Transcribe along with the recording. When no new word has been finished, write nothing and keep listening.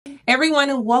everyone,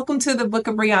 and welcome to the Book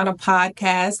of Brianna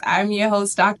podcast. I'm your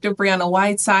host, Dr. Brianna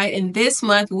Whiteside, and this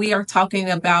month we are talking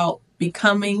about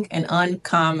becoming an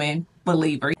uncommon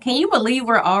believer. Can you believe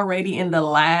we're already in the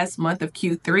last month of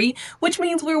Q3, which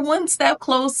means we're one step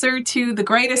closer to the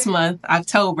greatest month,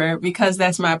 October, because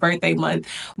that's my birthday month.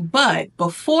 But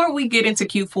before we get into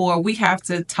Q4, we have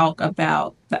to talk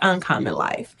about the uncommon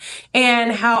life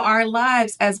and how our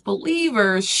lives as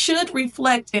believers should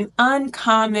reflect an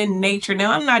uncommon nature.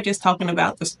 Now, I'm not just talking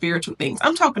about the spiritual things.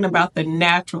 I'm talking about the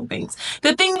natural things,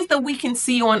 the things that we can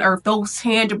see on earth, those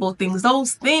tangible things,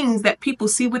 those things that people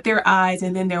see with their eyes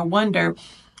and then they wonder,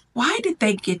 why did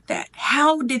they get that?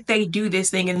 How did they do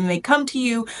this thing? And then they come to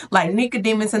you like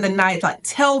Nicodemus in the night, like,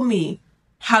 tell me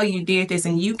how you did this,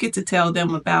 and you get to tell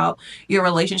them about your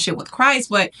relationship with Christ.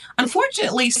 But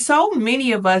unfortunately, so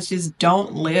many of us just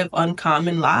don't live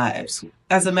uncommon lives.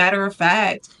 As a matter of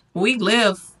fact, we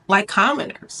live like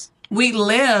commoners. We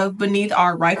live beneath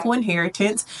our rightful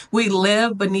inheritance. We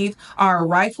live beneath our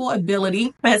rightful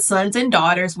ability as sons and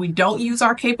daughters. We don't use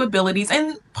our capabilities.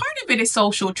 And part of it is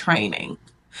social training.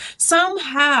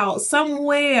 Somehow,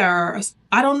 somewhere,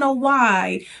 I don't know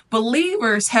why,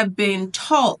 believers have been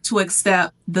taught to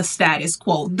accept the status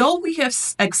quo. Though we have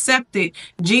accepted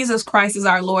Jesus Christ as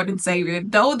our Lord and Savior,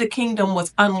 though the kingdom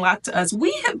was unlocked to us,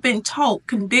 we have been taught,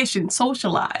 conditioned,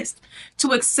 socialized to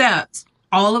accept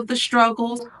all of the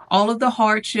struggles, all of the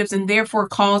hardships, and therefore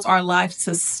cause our lives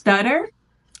to stutter.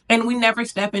 And we never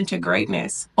step into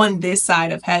greatness on this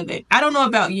side of heaven. I don't know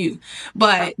about you,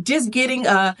 but just getting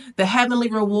the heavenly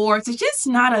rewards is just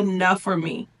not enough for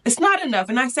me. It's not enough.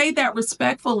 And I say that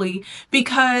respectfully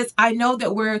because I know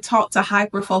that we're taught to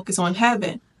hyper-focus on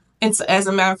heaven. And so, as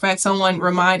a matter of fact, someone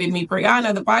reminded me,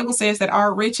 Brianna, the Bible says that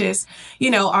our riches,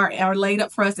 are laid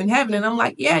up for us in heaven. And I'm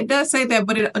like, yeah, it does say that.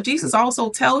 But Jesus also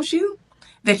tells you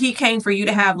that he came for you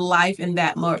to have life and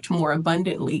that much more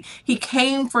abundantly. He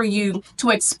came for you to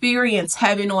experience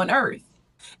heaven on earth.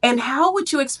 And how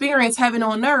would you experience heaven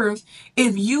on earth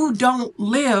if you don't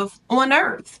live on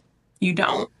earth? You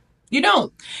don't. You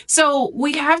don't. So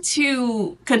we have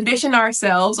to condition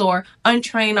ourselves or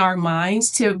untrain our minds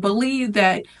to believe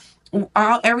that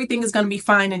everything is going to be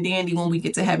fine and dandy when we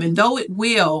get to heaven. Though it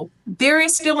will, there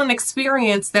is still an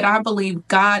experience that I believe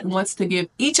God wants to give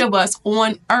each of us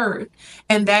on earth.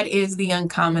 And that is the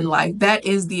uncommon life. That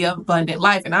is the abundant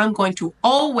life. And I'm going to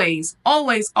always,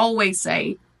 always, always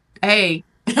say, hey,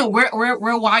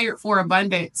 we're wired for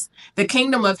abundance. The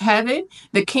kingdom of heaven,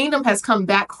 the kingdom has come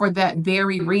back for that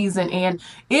very reason. And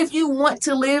if you want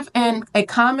to live in a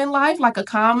common life like a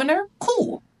commoner,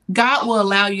 cool. God will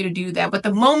allow you to do that. But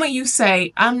the moment you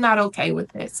say, I'm not okay with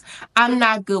this, I'm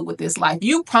not good with this life,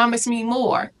 you promise me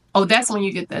more. Oh, that's when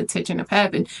you get the attention of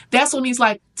heaven. That's when he's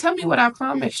like, tell me what I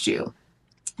promised you.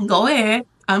 Go ahead.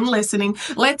 I'm listening.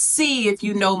 Let's see if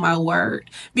you know my word,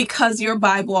 because your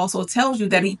Bible also tells you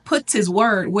that he puts his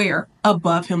word where?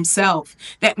 Above himself.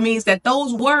 That means that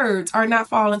those words are not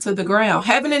falling to the ground.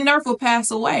 Heaven and earth will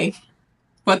pass away,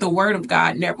 but the word of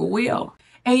God never will.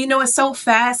 And it's so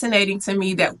fascinating to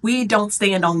me that we don't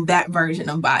stand on that version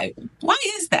of Bible. Why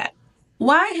is that?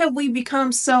 Why have we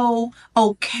become so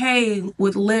okay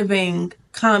with living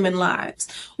common lives?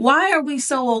 Why are we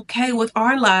so okay with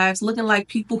our lives looking like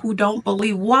people who don't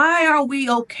believe? Why are we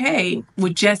okay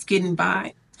with just getting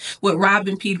by, with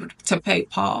robbing Peter to pay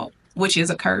Paul, which is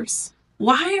a curse?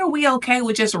 Why are we okay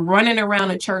with just running around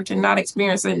a church and not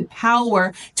experiencing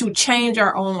power to change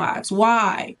our own lives?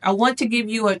 Why? I want to give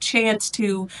you a chance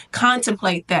to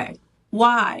contemplate that.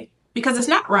 Why? Because it's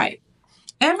not right.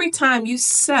 Every time you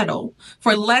settle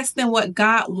for less than what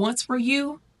God wants for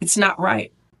you, it's not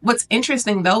right. What's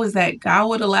interesting, though, is that God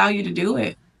would allow you to do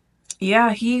it.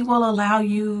 Yeah, he will allow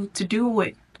you to do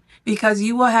it. Because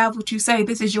you will have what you say.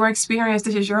 This is your experience.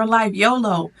 This is your life.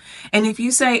 YOLO. And if you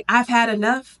say, I've had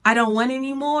enough, I don't want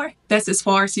any more, that's as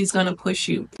far as he's going to push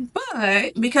you.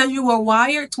 But because you were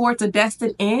wired towards a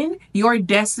destined end, your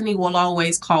destiny will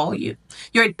always call you.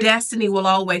 Your destiny will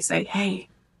always say, hey,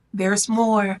 there's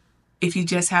more if you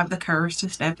just have the courage to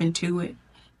step into it.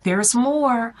 There's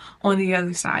more on the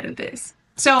other side of this.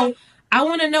 So I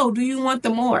want to know, do you want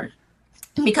the more?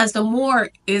 Because the more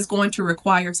is going to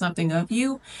require something of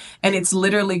you, and it's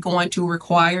literally going to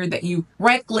require that you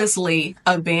recklessly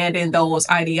abandon those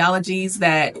ideologies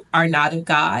that are not of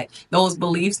God, those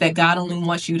beliefs that God only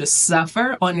wants you to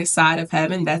suffer on this side of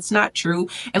heaven. That's not true.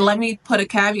 And let me put a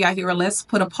caveat here. Let's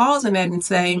put a pause in that and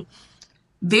say,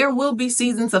 there will be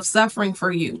seasons of suffering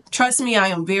for you. Trust me, I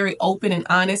am very open and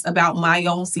honest about my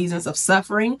own seasons of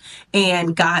suffering,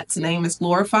 and God's name is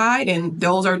glorified. And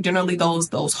those are generally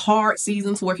those hard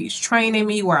seasons where he's training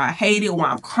me, where I hate it, where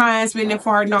I'm crying, spitting and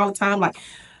farting all the time. Like,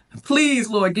 Please,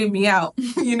 Lord, get me out.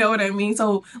 You know what I mean?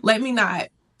 So let me not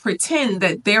pretend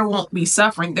that there won't be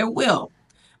suffering. There will.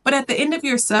 But at the end of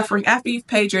your suffering, after you've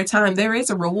paid your time, there is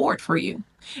a reward for you.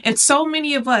 And so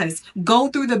many of us go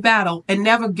through the battle and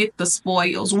never get the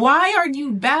spoils. Why are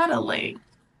you battling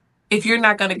if you're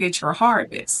not going to get your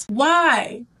harvest?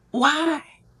 Why? Why?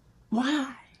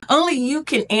 Why? Only you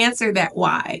can answer that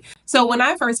why. So when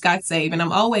I first got saved, and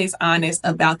I'm always honest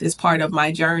about this part of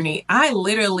my journey, I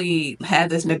literally had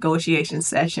this negotiation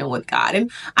session with God.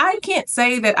 And I can't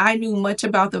say that I knew much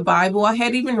about the Bible. I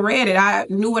had even read it. I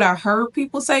knew what I heard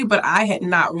people say, but I had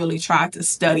not really tried to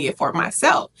study it for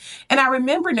myself. And I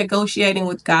remember negotiating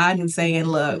with God and saying,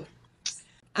 look,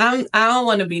 I don't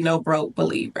want to be no broke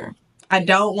believer. I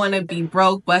don't want to be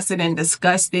broke, busted, and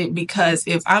disgusted, because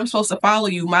if I'm supposed to follow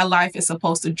you, my life is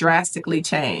supposed to drastically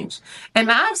change.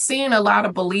 And I've seen a lot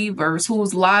of believers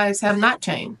whose lives have not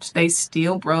changed. They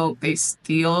still broke. They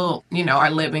still,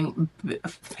 are living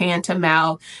hand to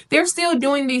mouth. They're still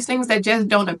doing these things that just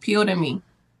don't appeal to me.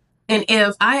 And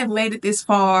if I have made it this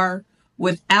far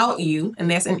without you, and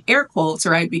that's in air quotes,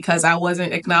 right? Because I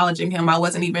wasn't acknowledging him. I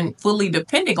wasn't even fully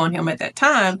depending on him at that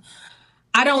time.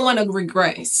 I don't want to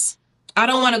regress. I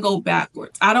don't want to go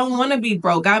backwards. I don't want to be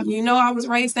broke. I was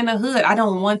raised in the hood. I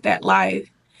don't want that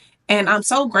life. And I'm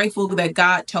so grateful that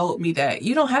God told me that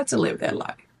you don't have to live that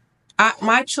life.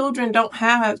 My children don't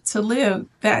have to live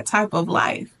that type of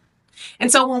life. And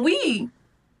so when we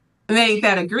made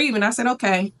that agreement, I said,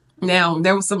 okay. Now,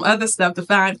 there was some other stuff, the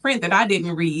fine print, that I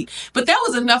didn't read, but that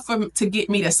was enough to get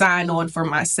me to sign on for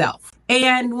myself.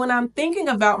 And when I'm thinking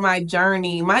about my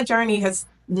journey has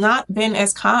not been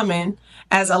as common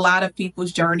as a lot of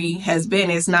people's journey has been.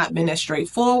 It's not been as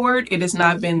straightforward. It has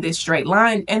not been this straight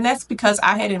line. And that's because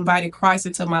I had invited Christ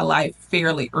into my life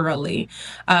fairly early,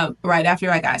 right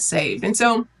after I got saved. And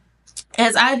so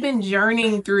as I've been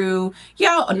journeying through,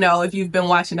 y'all know, if you've been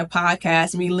watching the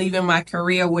podcast, me leaving my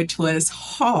career, which was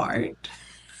hard.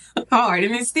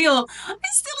 And it's still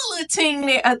a little ting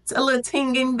there, a little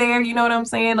ting in there, you know what I'm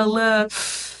saying? A little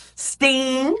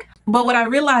sting. But what I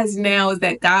realize now is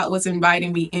that God was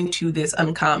inviting me into this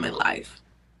uncommon life.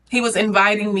 He was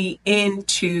inviting me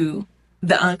into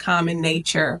the uncommon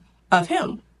nature of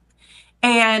him.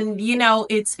 And,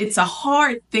 it's a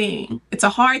hard thing. It's a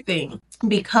hard thing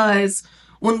because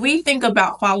when we think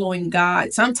about following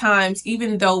God, sometimes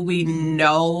even though we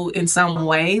know in some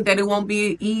way that it won't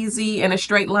be easy in a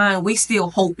straight line, we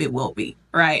still hope it will be,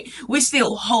 right? We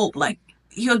still hope, like,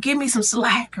 he'll give me some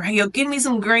slack, right? He'll give me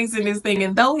some grace in this thing.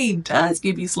 And though he does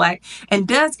give you slack and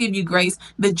does give you grace,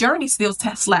 the journey still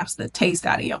slaps the taste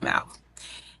out of your mouth.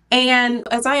 And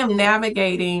as I am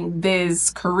navigating this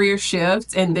career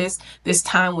shift and this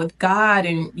time with God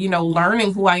and,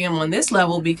 learning who I am on this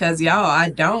level, because y'all, I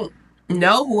don't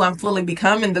know who I'm fully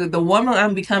becoming. The woman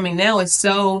I'm becoming now is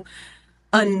so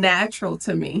unnatural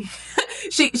to me.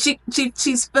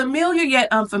 She's familiar yet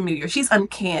unfamiliar. She's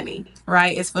uncanny,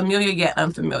 right? It's familiar yet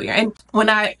unfamiliar. And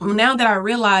now that I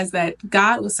realize that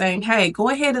God was saying, hey, go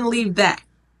ahead and leave that.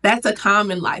 That's a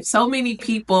common life. So many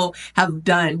people have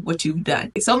done what you've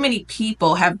done. So many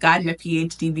people have gotten a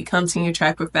PhD, become tenure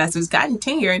track professors, gotten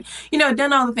tenure, and,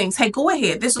 done all the things. Hey, go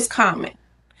ahead. This was common.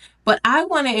 But I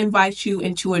want to invite you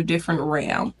into a different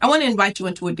realm. I want to invite you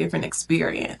into a different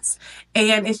experience.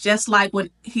 And it's just like when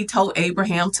he told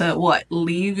Abraham to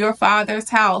leave your father's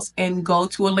house and go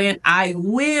to a land I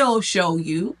will show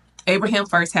you. Abraham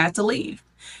first had to leave.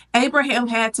 Abraham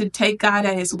had to take God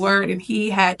at his word, and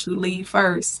he had to leave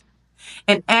first.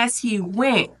 And as he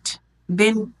went,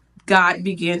 then God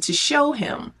began to show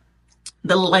him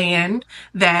the land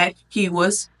that he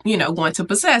was, going to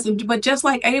possess. But just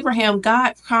like Abraham,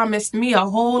 God promised me a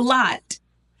whole lot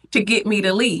to get me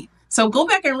to leave. So go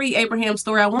back and read Abraham's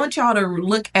story. I want y'all to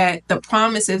look at the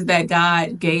promises that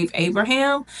God gave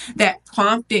Abraham that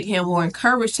prompted him or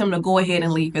encouraged him to go ahead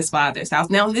and leave his father's house.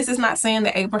 Now, this is not saying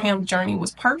that Abraham's journey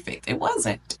was perfect. It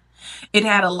wasn't. It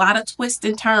had a lot of twists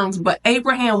and turns, but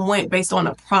Abraham went based on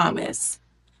a promise.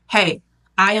 Hey,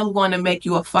 I am going to make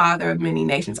you a father of many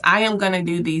nations. I am going to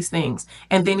do these things.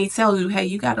 And then he tells you, hey,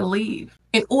 you got to leave.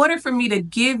 In order for me to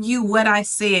give you what I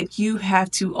said, you have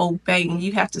to obey and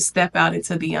you have to step out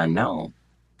into the unknown.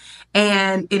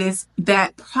 And it is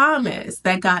that promise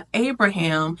that got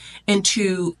Abraham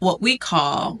into what we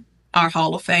call our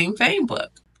Hall of Fame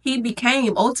book. He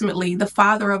became ultimately the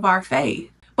father of our faith.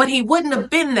 But he wouldn't have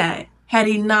been that had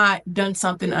he not done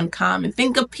something uncommon.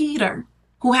 Think of Peter,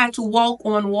 who had to walk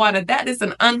on water. That is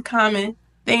an uncommon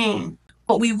thing.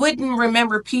 But we wouldn't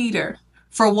remember Peter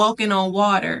for walking on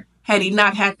water had he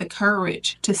not had the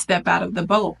courage to step out of the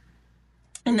boat.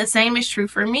 And the same is true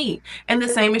for me. And the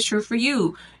same is true for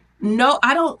you. No,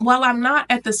 I don't. Well, I'm not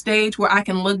at the stage where I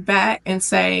can look back and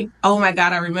say, oh my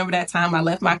God, I remember that time I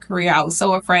left my career. I was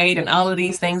so afraid and all of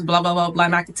these things, blah, blah, blah, blah.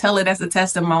 And I can tell it as a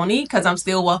testimony because I'm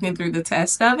still walking through the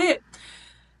test of it.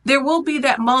 There will be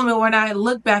that moment when I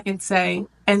look back and say,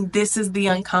 and this is the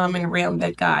uncommon realm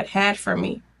that God had for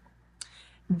me.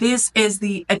 This is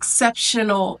the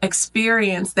exceptional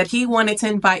experience that he wanted to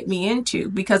invite me into.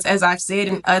 Because as I've said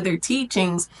in other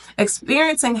teachings,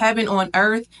 experiencing heaven on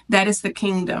earth, that is the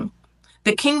kingdom.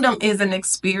 The kingdom is an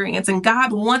experience, and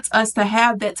God wants us to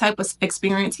have that type of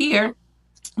experience here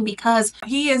because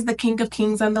he is the King of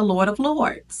Kings and the Lord of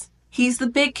Lords. He's the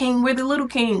big king, we're the little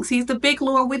kings. He's the big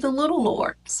Lord, we're the little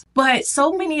lords. But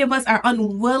so many of us are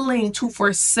unwilling to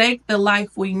forsake the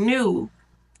life we knew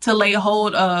to lay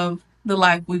hold of the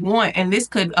life we want. And this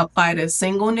could apply to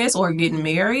singleness or getting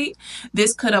married.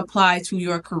 This could apply to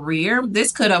your career.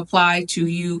 This could apply to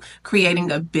you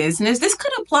creating a business. This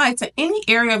could apply to any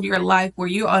area of your life where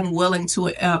you're unwilling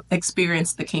to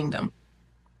experience the kingdom.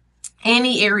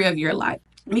 Any area of your life.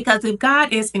 Because if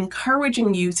God is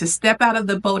encouraging you to step out of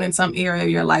the boat in some area of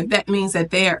your life, that means that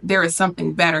there is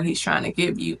something better he's trying to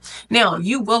give you. Now,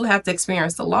 you will have to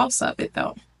experience the loss of it,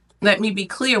 though. Let me be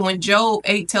clear. When Job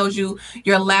 8 tells you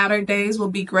your latter days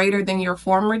will be greater than your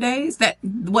former days, that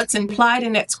what's implied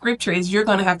in that scripture is you're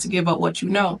going to have to give up what you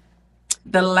know.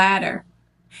 The latter.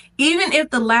 Even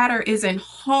if the latter isn't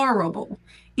horrible,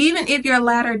 even if your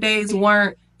latter days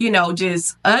weren't,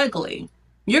 just ugly,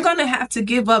 you're going to have to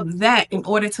give up that in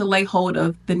order to lay hold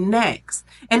of the next.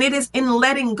 And it is in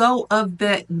letting go of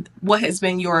what has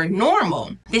been your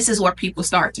normal. This is where people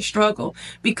start to struggle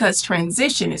because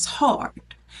transition is hard.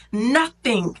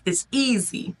 Nothing is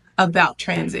easy about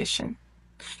transition.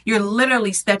 You're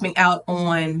literally stepping out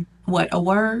on a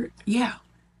word? Yeah.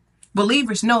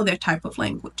 Believers know their type of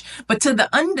language. But to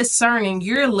the undiscerning,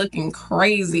 you're looking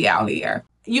crazy out here.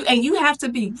 You have to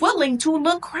be willing to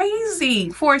look crazy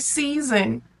for a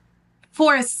season.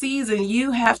 For a season,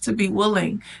 you have to be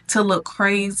willing to look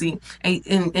crazy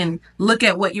and look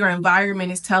at what your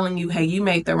environment is telling you. Hey, you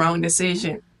made the wrong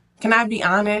decision. Can I be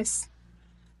honest?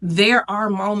 There are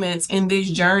moments in this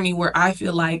journey where I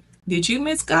feel like, did you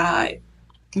miss God?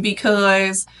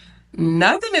 Because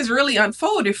nothing is really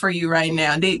unfolded for you right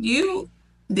now.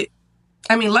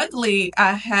 Luckily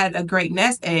I had a great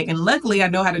nest egg, and luckily I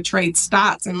know how to trade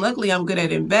stocks, and luckily I'm good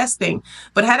at investing.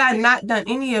 But had I not done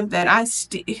any of that, I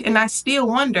still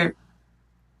wonder,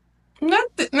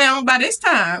 now by this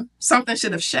time, something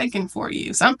should have shaken for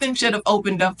you. Something should have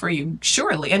opened up for you,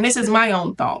 surely. And this is my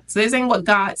own thoughts. This ain't what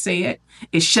God said.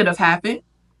 It should have happened.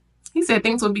 He said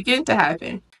things would begin to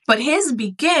happen. But his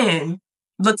begin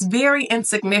looks very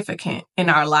insignificant in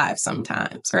our lives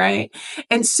sometimes, right?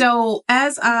 And so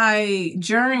as I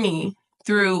journey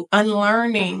through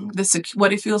unlearning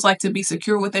what it feels like to be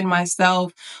secure within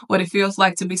myself, what it feels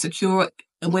like to be secure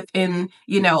within,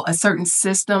 a certain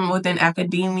system within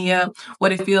academia,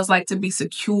 what it feels like to be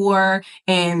secure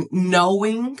and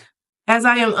knowing. As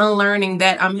I am unlearning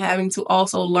that, I'm having to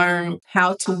also learn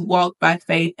how to walk by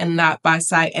faith and not by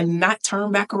sight, and not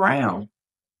turn back around.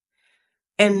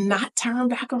 To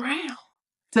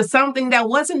something that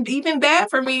wasn't even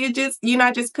bad for me. It just,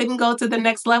 I just couldn't go to the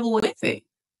next level with it.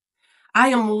 I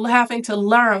am having to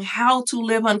learn how to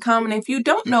live uncommon. If you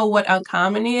don't know what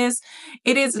uncommon is,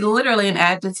 it is literally an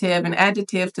adjective. An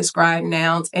adjective describes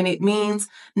nouns, and it means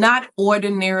not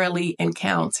ordinarily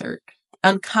encountered.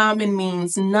 Uncommon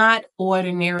means not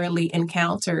ordinarily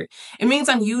encountered. It means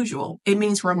unusual. It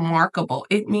means remarkable.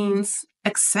 It means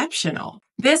exceptional.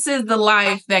 This is the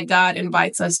life that God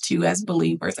invites us to as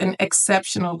believers, an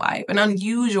exceptional life, an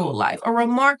unusual life, a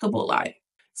remarkable life.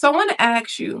 So I want to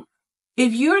ask you,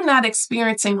 if you're not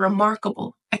experiencing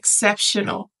remarkable,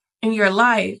 exceptional in your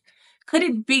life, could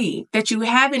it be that you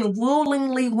haven't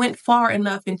willingly went far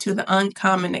enough into the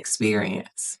uncommon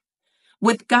experience?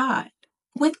 With God,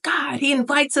 he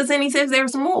invites us and he says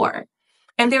there's more.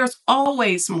 And there's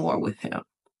always more with him.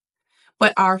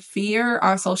 But our fear,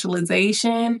 our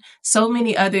socialization, so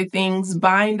many other things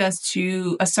bind us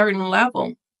to a certain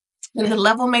level. And the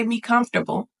level may be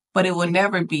comfortable, but it will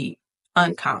never be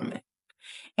uncommon.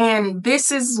 And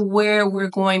this is where we're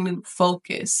going to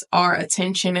focus our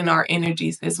attention and our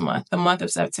energies this month, the month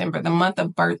of September, the month of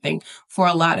birthing for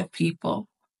a lot of people.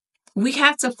 We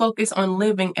have to focus on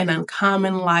living an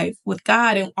uncommon life with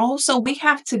God. And also we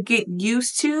have to get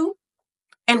used to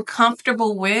and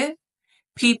comfortable with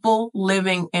people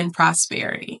living in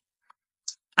prosperity.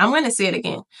 I'm going to say it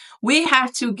again. We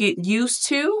have to get used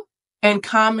to and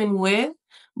common with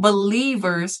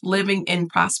believers living in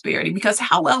prosperity, because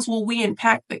how else will we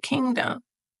impact the kingdom?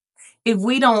 if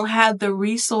we don't have the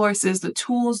resources, the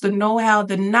tools, the know-how,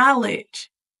 the knowledge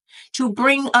to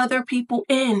bring other people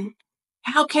in,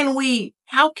 how can we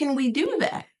do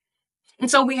that? And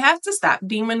so we have to stop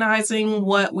demonizing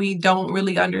what we don't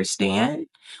really understand.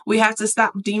 We have to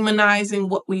stop demonizing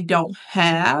what we don't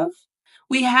have.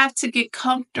 We have to get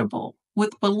comfortable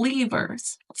with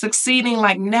believers succeeding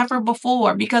like never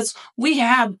before because we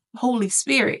have Holy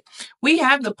Spirit. We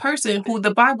have the person who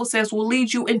the Bible says will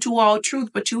lead you into all truth,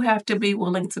 but you have to be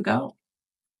willing to go.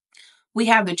 We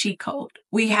have the cheat code.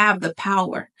 We have the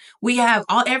power. We have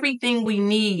everything we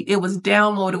need. It was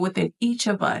downloaded within each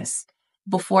of us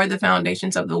before the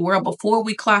foundations of the world. Before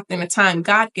we clocked in the time,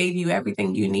 God gave you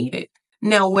everything you needed.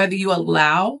 Now, whether you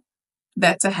allow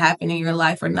that to happen in your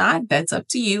life or not, that's up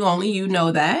to you. Only you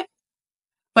know that.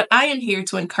 But I am here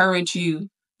to encourage you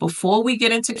before we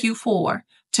get into Q4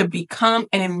 to become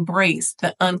and embrace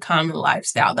the uncommon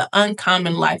lifestyle, the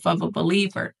uncommon life of a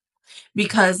believer,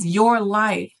 because your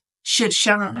life should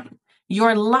shine.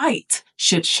 Your light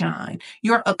should shine.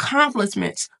 Your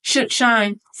accomplishments should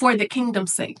shine for the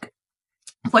kingdom's sake.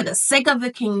 For the sake of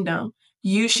the kingdom,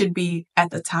 you should be at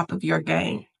the top of your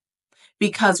game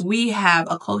because we have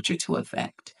a culture to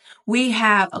affect. We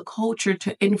have a culture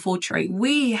to infiltrate.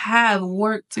 We have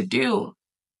work to do.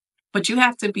 But you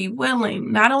have to be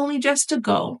willing not only just to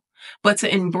go, but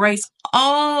to embrace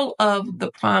all of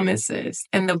the promises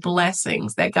and the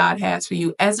blessings that God has for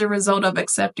you as a result of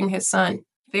accepting his son.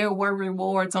 There were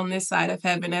rewards on this side of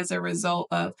heaven as a result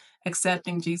of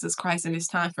accepting Jesus Christ. And it's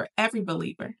time for every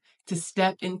believer to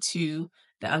step into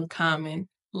the uncommon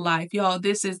life. Y'all,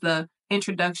 this is the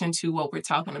introduction to what we're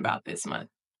talking about this month.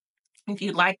 If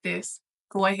you like this,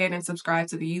 go ahead and subscribe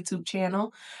to the YouTube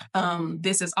channel.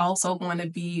 This is also going to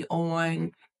be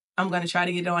on, I'm going to try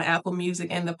to get it on Apple Music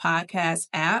and the podcast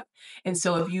app. And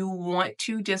so if you want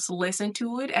to just listen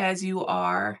to it as you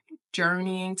are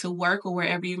journeying to work or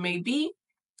wherever you may be,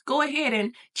 go ahead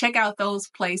and check out those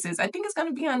places. I think it's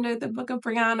going to be under the Book of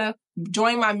Brianna.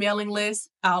 Join my mailing list.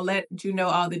 I'll let you know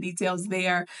all the details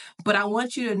there. But I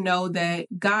want you to know that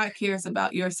God cares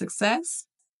about your success.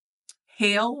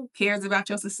 Hell cares about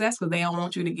your success because they don't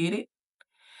want you to get it.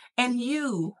 And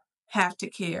you have to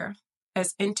care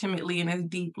as intimately and as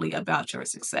deeply about your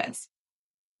success.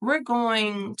 We're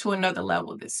going to another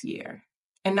level this year.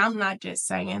 And I'm not just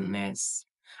saying this.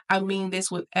 I mean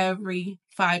this with every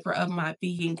fiber of my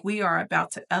being. We are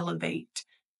about to elevate.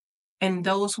 And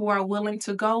those who are willing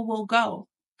to go will go.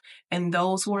 And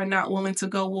those who are not willing to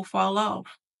go will fall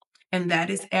off. And that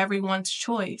is everyone's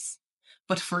choice.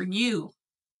 But for you,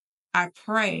 I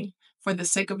pray for the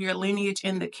sake of your lineage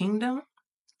in the kingdom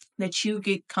that you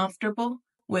get comfortable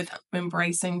with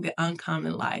embracing the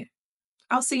uncommon life.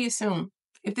 I'll see you soon.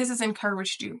 If this has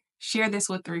encouraged you, share this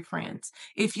with 3 friends.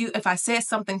 If I said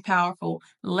something powerful,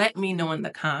 let me know in the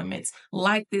comments.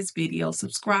 Like this video,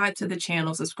 subscribe to the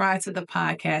channel, subscribe to the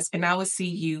podcast, and I will see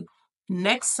you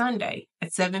next Sunday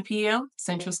at 7 p.m.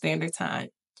 Central Standard Time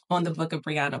on the Book of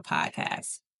Brianna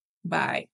podcast. Bye.